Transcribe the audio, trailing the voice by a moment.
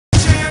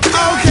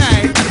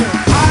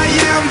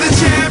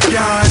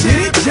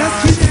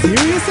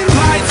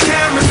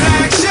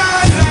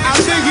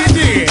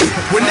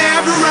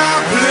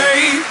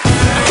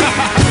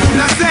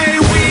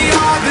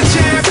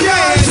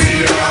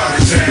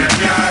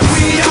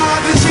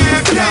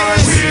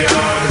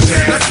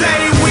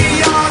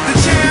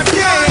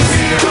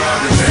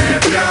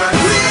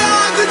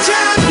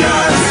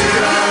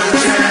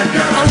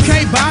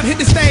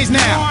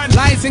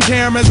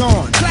cameras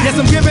on. Yes,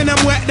 I'm giving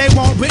them what they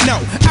want, but no,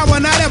 I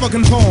will not ever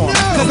conform.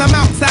 Cause I'm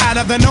outside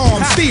of the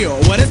norm, still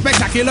with a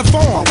spectacular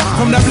form.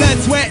 From the blood,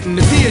 sweat, and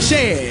the tears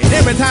shed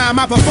every time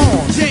I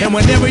perform. And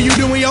whenever you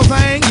doing your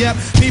thing, yep,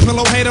 people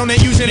will hate on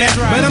it usually.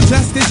 But I'm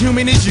just as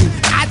human as you.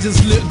 I just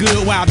look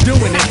good while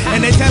doing it.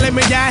 And they telling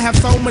me I have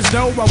so much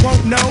dough, I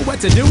won't know what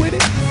to do with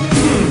it.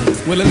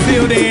 Well,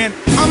 until then,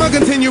 I'ma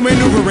continue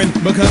maneuvering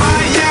because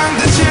I am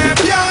the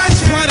champion.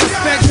 What a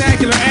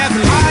spectacular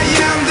athlete. I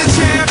am the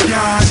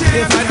champion.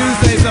 If I do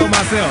say so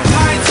myself.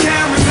 Lights,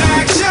 cameras,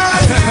 action.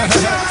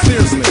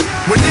 Seriously.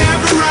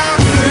 Whenever I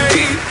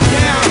play,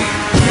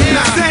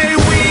 now say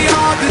we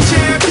are the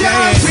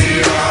champions.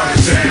 We are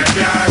the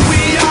champions.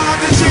 We are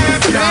the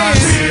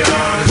champions. We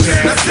are the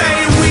champions. Now say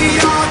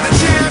we are the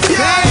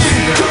champions.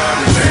 We are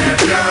the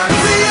champions.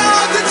 We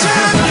are the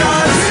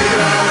champions. We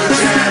are the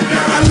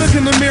champions. I look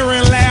in the mirror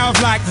and laugh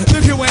like,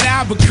 look at what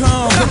I've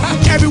become.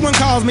 Everyone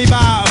calls me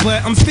Bob,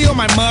 but I'm still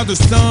my mother's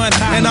son.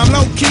 And I'm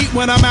low-key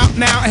when I'm out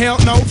now. Hell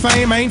no,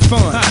 fame ain't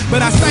fun.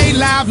 But I stay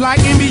live like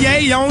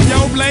NBA on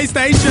your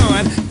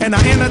PlayStation. And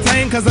I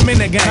entertain cause I'm in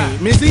the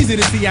game. It's easy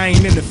to see I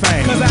ain't in the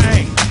fame, cause I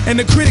ain't. And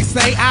the critics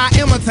say I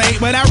imitate,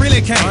 but I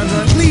really can't.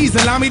 Please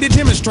allow me to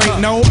demonstrate.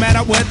 No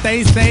matter what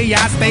they say,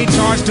 I stay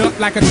charged up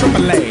like a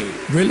AAA.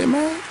 Really,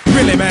 man?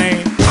 Really,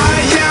 man?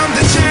 I am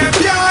the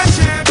champion.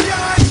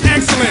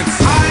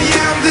 Excellence. I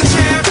am the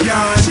champion.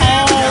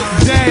 All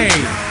day.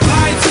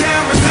 Lights,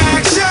 cameras,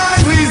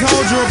 action. Please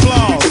hold your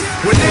applause.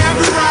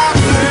 Whenever I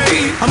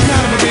play, I'm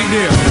kind of a big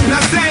deal. Now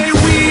say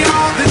we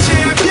are the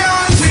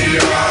champions.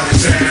 We are the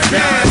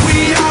champions.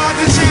 We are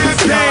the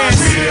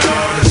champions. We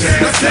are the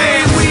champions. Now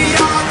say we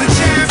are the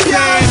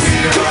champions.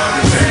 We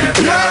are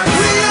the champions.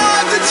 We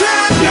are the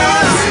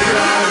champions.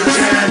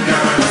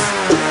 We are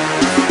the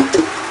champions.